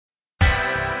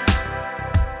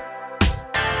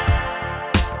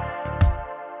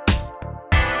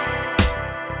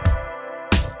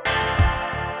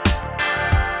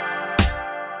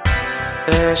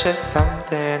There's just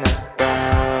something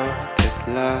about this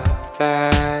love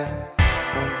that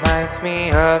reminds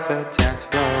me of a dance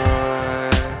floor,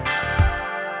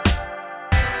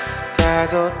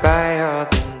 dazzled by all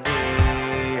the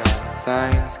neon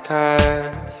signs,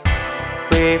 'cause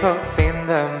we both seen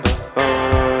them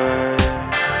before.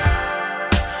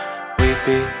 We've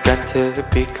begun to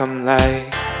become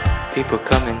like people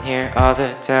coming here all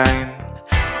the time,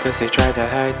 'cause they try to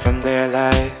hide from their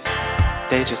life.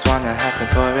 They just wanna happen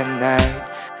for a night.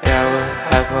 Yeah, we'll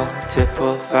have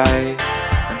multiple fights,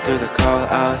 and through the call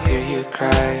I'll hear you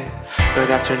cry. But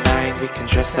after night we can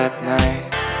dress up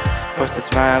nice, force a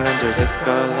smile under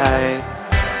disco lights.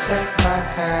 Take my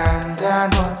hand and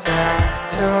we'll dance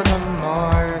till the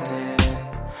morning.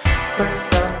 We're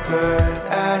so good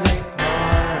at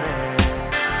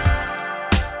ignoring.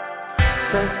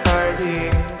 This party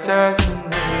doesn't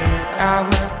need our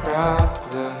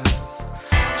problems.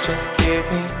 Just give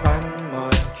me one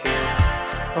more kiss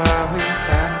while we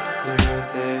dance through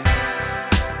this.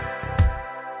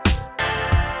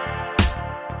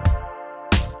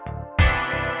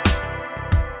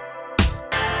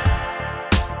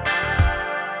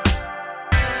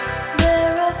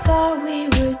 There I thought we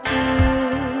were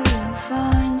doing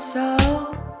fine, so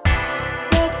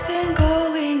what's been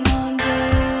going on,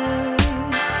 boy?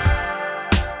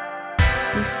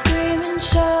 We scream and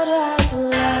shout as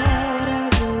loud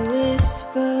as a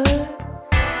whisper,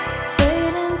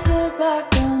 fade into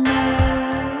background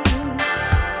noise.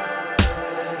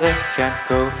 This can't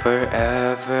go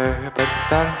forever, but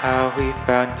somehow we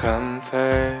found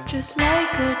comfort. Just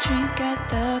like a drink at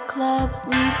the club,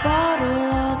 we bottle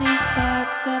all these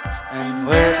thoughts up. And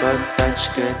we're both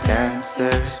such good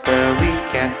dancers, but we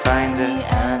can't find the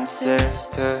answers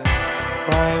to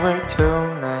why we're too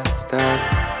messed up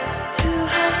to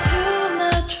have too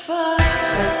much fun.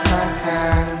 Take my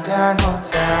hand and we'll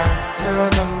dance till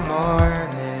the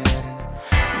morning.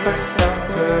 We're so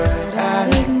good at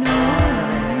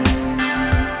ignoring.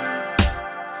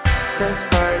 This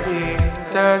party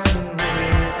doesn't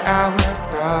need our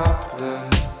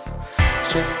problems.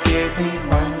 Just give me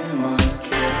one